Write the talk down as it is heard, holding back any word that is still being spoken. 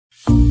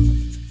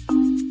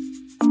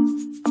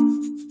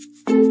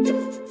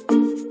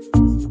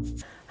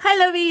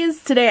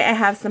lovies! Today I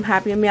have some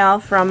happy mail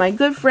from my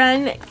good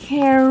friend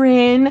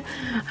Karen.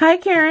 Hi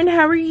Karen,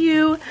 how are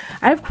you?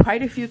 I have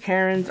quite a few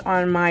Karens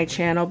on my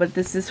channel, but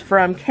this is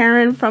from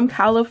Karen from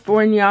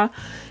California.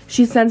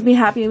 She sends me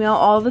happy mail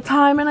all the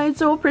time and I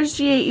so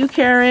appreciate you,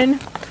 Karen.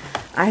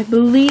 I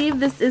believe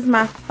this is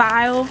my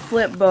file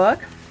flip book,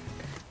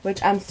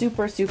 which I'm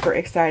super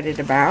excited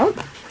about.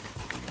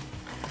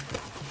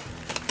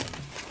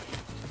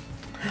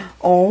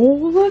 Oh,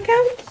 look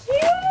how cute!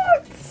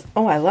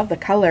 Oh, I love the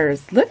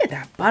colors. Look at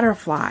that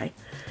butterfly.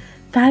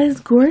 That is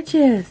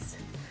gorgeous.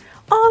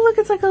 Oh, look,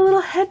 it's like a little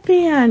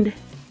headband.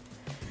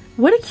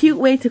 What a cute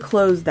way to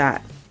close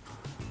that.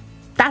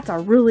 That's a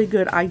really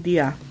good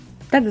idea.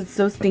 That is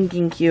so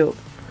stinking cute.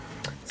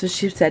 So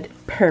she said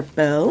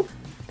purple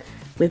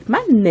with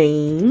my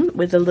name,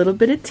 with a little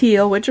bit of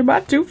teal, which are my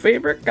two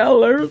favorite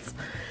colors.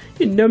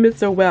 You know me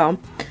so well.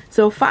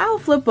 So file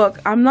flip book,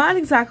 I'm not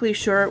exactly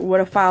sure what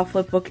a file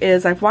flip book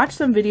is. I've watched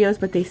some videos,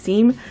 but they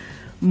seem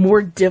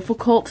more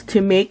difficult to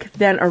make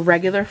than a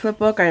regular flip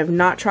book. I have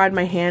not tried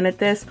my hand at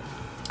this.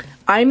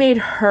 I made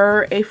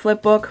her a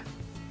flip book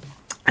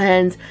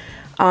and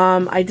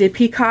I did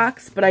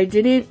peacocks, but I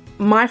didn't,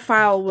 my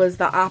file was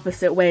the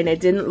opposite way and it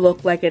didn't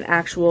look like an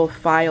actual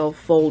file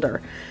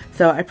folder.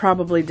 So I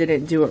probably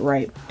didn't do it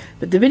right.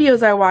 But the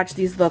videos I watched,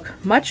 these look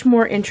much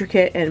more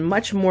intricate and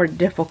much more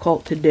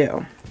difficult to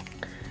do.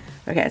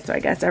 Okay, so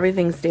I guess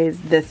everything stays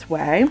this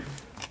way.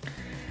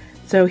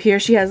 So here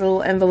she has a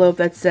little envelope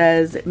that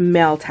says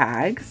mail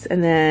tags,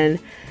 and then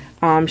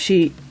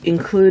she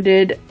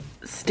included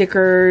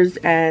stickers,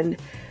 and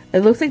it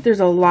looks like there's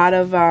a lot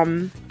of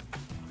I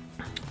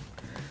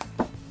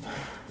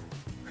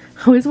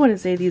always want to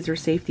say these are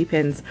safety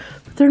pins,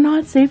 but they're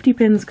not safety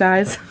pins,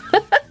 guys.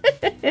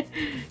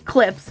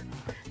 Clips.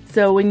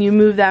 So when you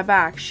move that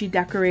back, she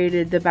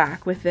decorated the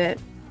back with it.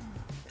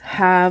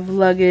 Have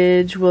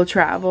luggage, will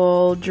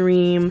travel,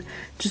 dream,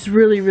 just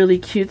really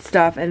cute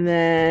stuff. And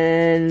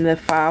then the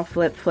file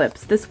flip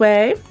flips this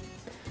way.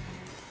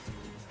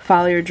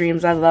 Follow your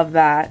dreams, I love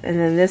that. And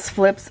then this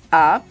flips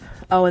up.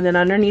 Oh, and then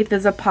underneath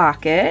is a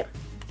pocket.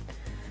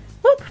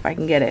 Whoop, if I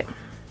can get it.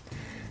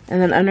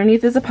 And then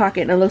underneath is a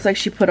pocket, and it looks like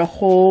she put a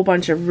whole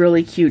bunch of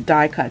really cute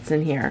die cuts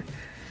in here.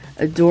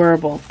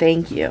 Adorable,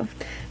 thank you.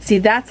 See,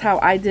 that's how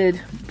I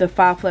did the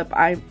file flip.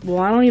 Well,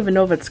 I don't even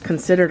know if it's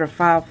considered a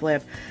file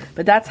flip,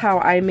 but that's how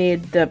I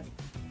made the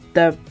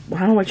I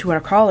don't know what you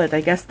want to call it,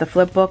 I guess the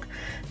flip book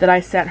that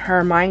I sent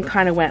her. Mine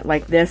kind of went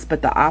like this,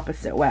 but the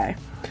opposite way.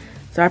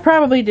 So I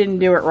probably didn't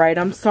do it right.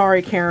 I'm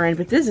sorry, Karen,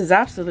 but this is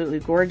absolutely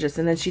gorgeous.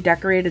 And then she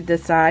decorated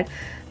this side.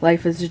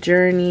 Life is a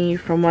journey,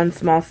 from one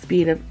small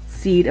seed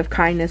of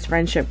kindness,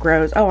 friendship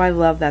grows. Oh, I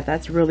love that.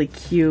 That's really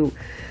cute.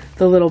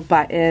 The little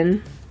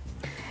button.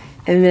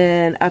 And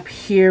then up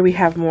here we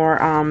have more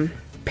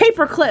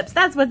paper clips.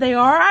 That's what they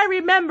are. I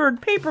remembered,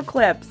 paper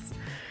clips.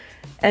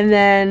 And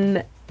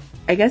then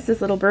I guess this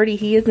little birdie,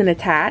 he isn't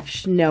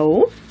attached.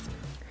 No.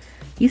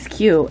 He's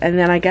cute. And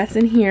then I guess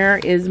in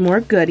here is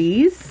more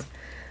goodies.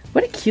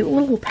 What a cute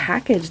little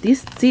package.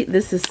 See,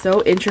 this is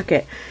so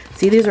intricate.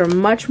 See, these are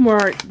much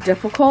more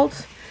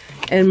difficult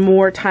and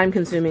more time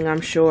consuming,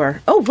 I'm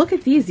sure. Oh, look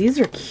at these. These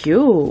are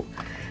cute.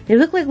 They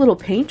look like little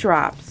paint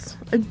drops.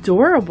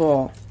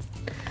 Adorable.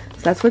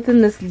 So that's what's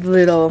in this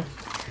little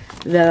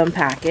vellum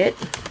packet.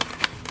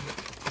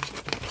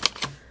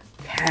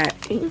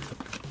 Okay.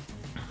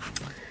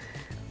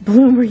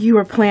 Bloom where you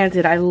were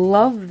planted. I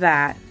love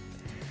that.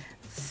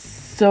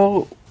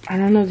 So, I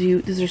don't know,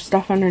 is there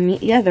stuff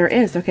underneath? Yeah, there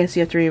is. Okay, so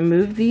you have to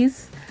remove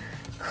these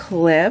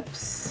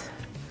clips,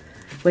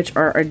 which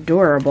are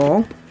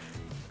adorable.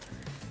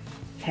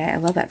 Okay, I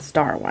love that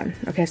star one.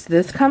 Okay, so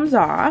this comes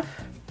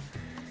off.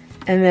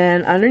 And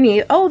then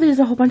underneath, oh, there's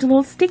a whole bunch of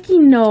little sticky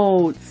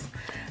notes.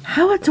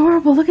 How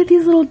adorable. Look at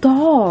these little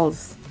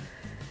dolls.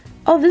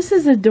 Oh, this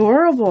is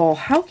adorable.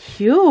 How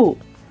cute.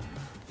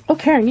 Oh,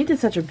 Karen, you did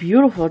such a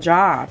beautiful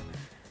job.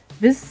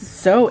 This is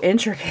so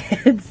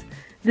intricate.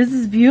 This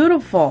is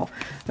beautiful.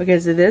 Okay,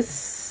 so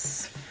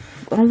this,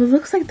 oh, it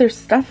looks like there's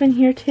stuff in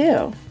here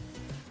too.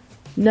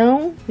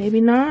 No, maybe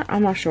not.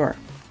 I'm not sure.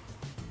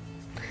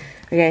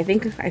 Okay, I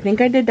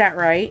think I did that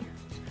right.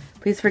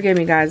 Please forgive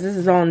me, guys. This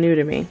is all new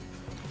to me.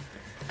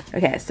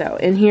 Okay, so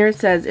in here it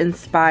says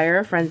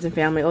inspire friends and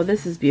family. Oh,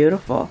 this is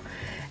beautiful.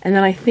 And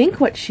then I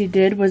think what she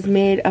did was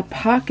made a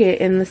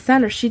pocket in the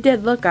center. She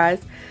did, look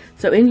guys.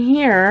 So in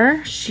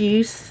here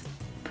she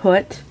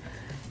put,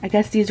 I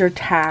guess these are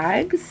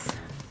tags.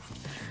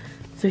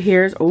 So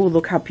here's, oh,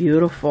 look how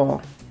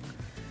beautiful.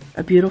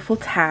 A beautiful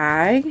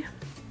tag.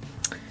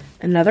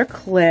 Another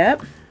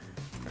clip.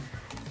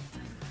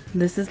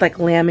 This is like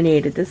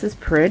laminated. This is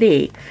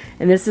pretty.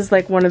 And this is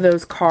like one of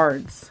those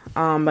cards,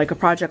 like a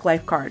Project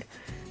Life card.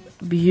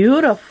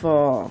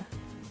 Beautiful.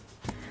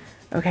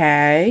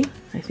 Okay,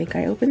 I think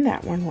I opened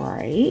that one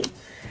right.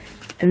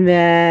 And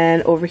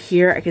then over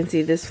here I can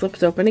see this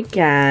flips open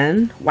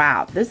again.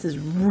 Wow, this is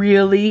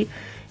really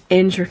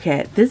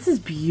intricate. This is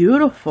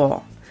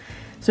beautiful.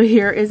 So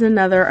here is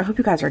another, I hope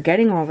you guys are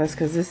getting all this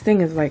because this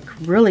thing is like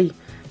really,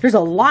 there's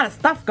a lot of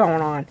stuff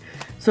going on.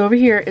 So over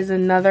here is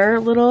another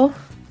little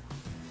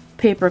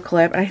paper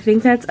clip, and I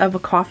think that's of a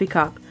coffee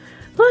cup.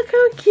 Look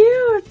how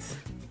cute.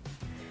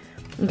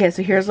 Okay,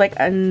 so here's like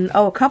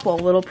a couple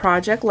little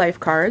project life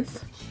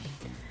cards.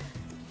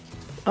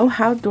 Oh,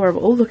 how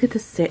adorable. Oh, look at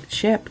the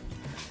ship.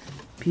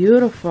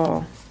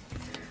 Beautiful.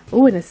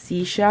 Oh, and a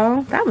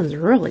seashell. That one's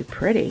really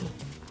pretty.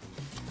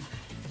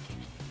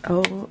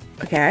 Oh,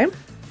 okay.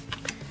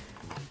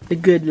 The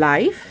Good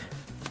Life.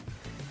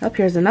 Oh,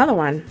 here's another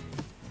one.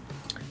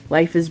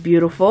 Life is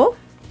Beautiful.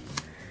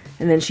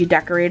 And then she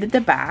decorated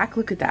the back.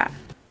 Look at that.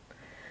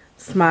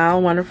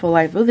 Smile, Wonderful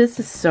Life. Oh, this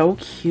is so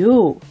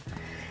cute.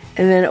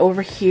 And then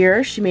over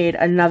here, she made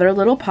another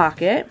little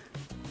pocket.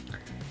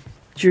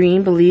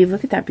 Dream, Believe.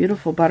 Look at that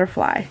beautiful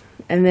butterfly.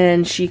 And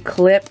then she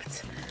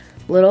clipped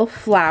little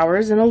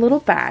flowers in a little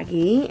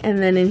baggie. And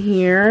then in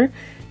here,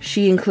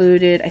 she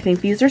included, I think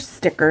these are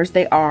stickers.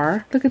 They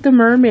are. Look at the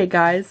mermaid,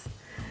 guys.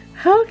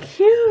 How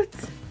cute.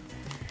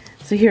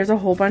 So here's a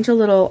whole bunch of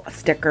little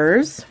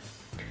stickers.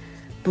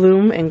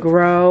 Bloom and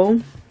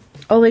Grow.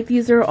 Oh, like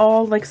these are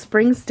all like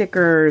spring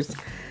stickers.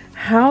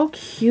 How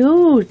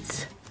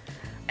cute.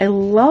 I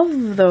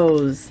love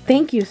those.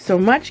 Thank you so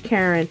much,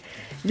 Karen.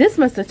 This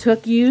must have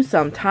took you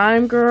some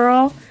time,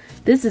 girl.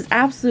 This is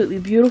absolutely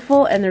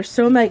beautiful, and there's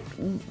so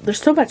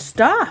much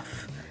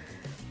stuff.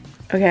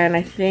 Okay, and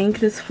I think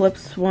this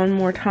flips one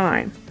more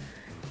time.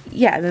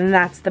 Yeah, then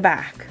that's the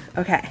back.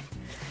 Okay.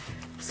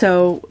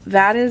 So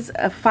that is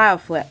a file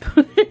flip.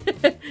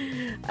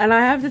 And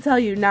I have to tell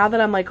you, now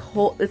that I'm like,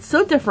 it's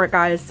so different,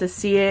 guys, to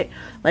see it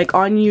like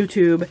on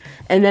YouTube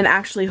and then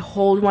actually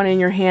hold one in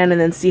your hand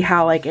and then see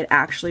how like it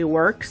actually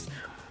works.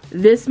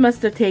 This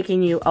must have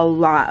taken you a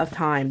lot of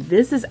time.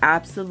 This is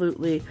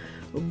absolutely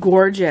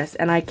gorgeous,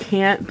 and I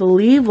can't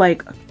believe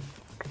like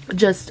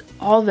just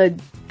all the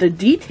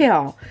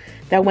detail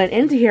that went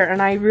into here.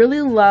 And I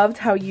really loved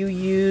how you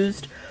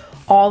used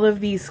all of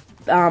these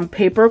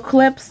paper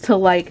clips to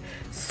like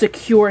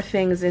secure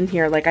things in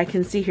here. Like I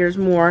can see here's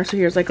more. So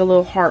here's like a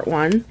little heart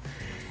one,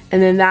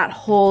 and then that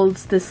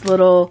holds this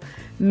little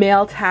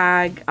mail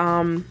tag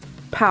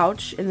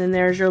pouch, and then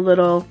there's your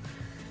little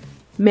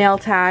mail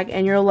tag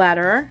and your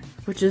letter,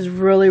 which is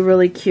really,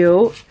 really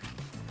cute.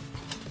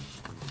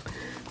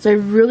 So I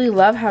really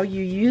love how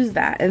you use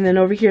that. And then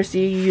over here,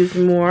 see, you use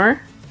more.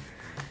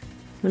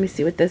 Let me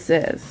see what this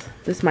is.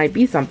 This might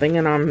be something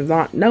and I'm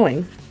not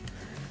knowing.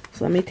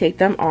 So let me take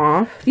them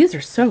off. These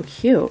are so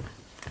cute.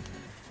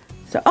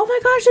 So, oh my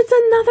gosh, it's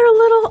another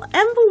little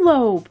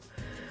envelope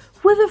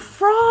with a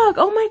frog.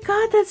 Oh my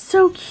god, that's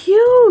so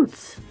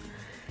cute.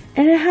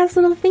 And it has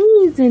little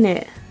thingies in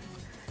it.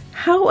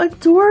 How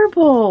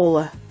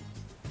adorable.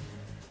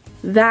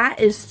 That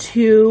is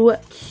too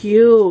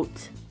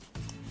cute.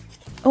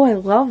 Oh, I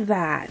love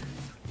that.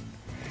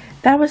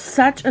 That was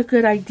such a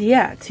good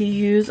idea to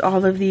use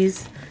all of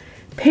these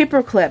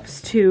paper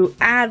clips to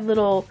add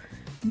little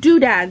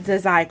doodads,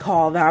 as I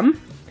call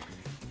them,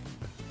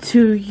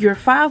 to your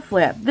file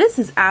flip. This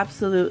is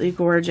absolutely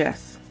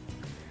gorgeous.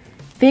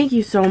 Thank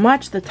you so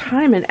much. The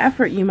time and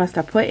effort you must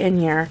have put in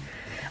here.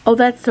 Oh,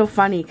 that's so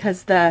funny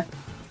because I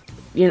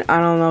don't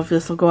know if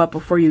this will go up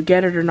before you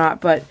get it or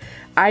not, but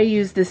I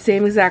used the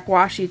same exact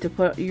washi to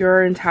put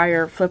your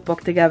entire flip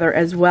book together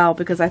as well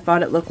because I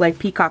thought it looked like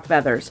peacock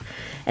feathers.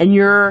 And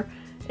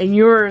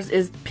yours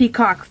is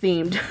peacock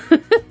themed.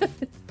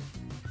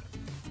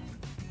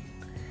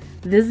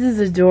 This is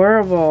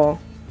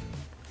adorable.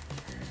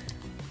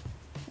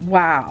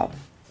 Wow.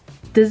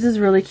 This is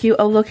really cute.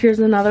 Oh, look, here's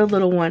another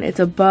little one. It's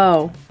a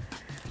bow.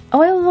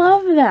 Oh, I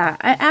love that.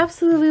 I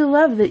absolutely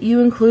love that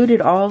you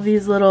included all of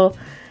these little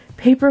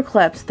paper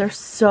clips. They're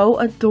so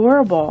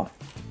adorable.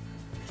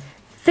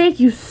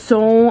 Thank you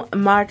so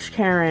much,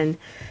 Karen.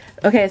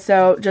 Okay,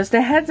 so just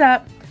a heads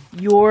up,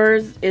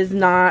 yours is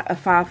not a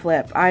file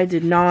flip. I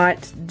did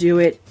not do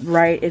it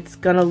right. It's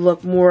gonna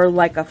look more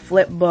like a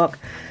flip book.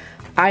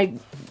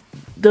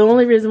 The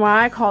only reason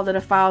why I called it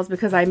a file is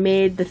because I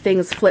made the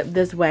things flip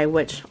this way,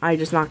 which I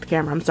just knocked the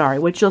camera, I'm sorry,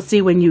 which you'll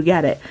see when you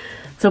get it.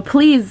 So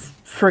please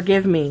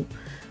forgive me.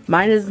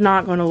 Mine is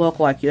not gonna look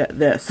like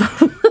this.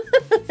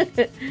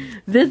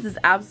 This is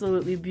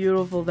absolutely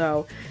beautiful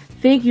though.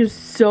 Thank you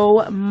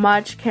so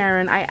much,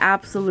 Karen. I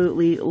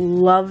absolutely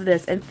love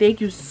this. And thank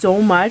you so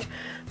much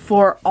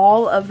for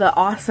all of the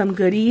awesome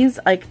goodies.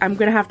 Like, I'm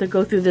going to have to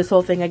go through this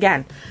whole thing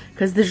again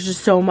because there's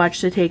just so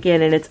much to take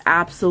in and it's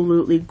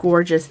absolutely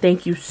gorgeous.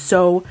 Thank you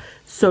so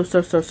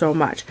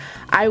much.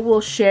 I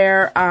will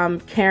share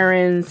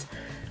Karen's,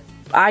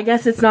 I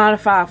guess it's not a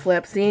file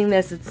flip. Seeing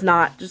this, it's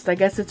not. Just, I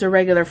guess it's a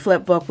regular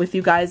flip book with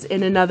you guys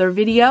in another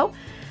video.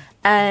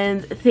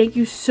 And thank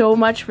you so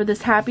much for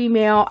this happy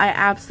mail. I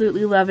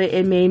absolutely love it.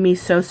 It made me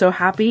so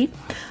happy.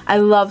 I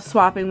love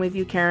swapping with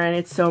you, Karen.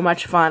 It's so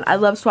much fun. I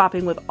love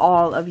swapping with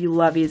all of you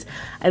lovies.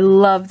 I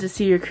love to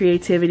see your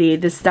creativity.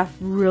 This stuff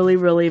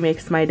really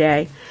makes my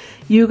day.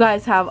 You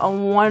guys have a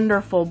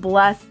wonderful,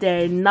 blessed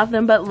day.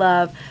 Nothing but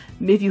love.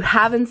 If you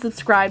haven't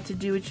subscribed to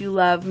Do What You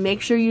Love, make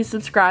sure you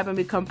subscribe and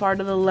become part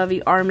of the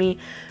Lovey Army.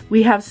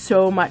 We have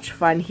so much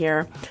fun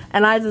here.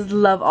 And I just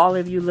love all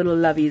of you little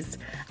lovies.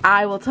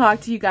 I will talk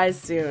to you guys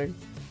soon.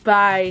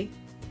 Bye.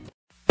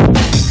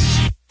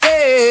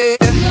 Hey,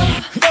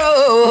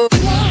 no,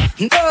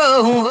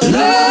 no.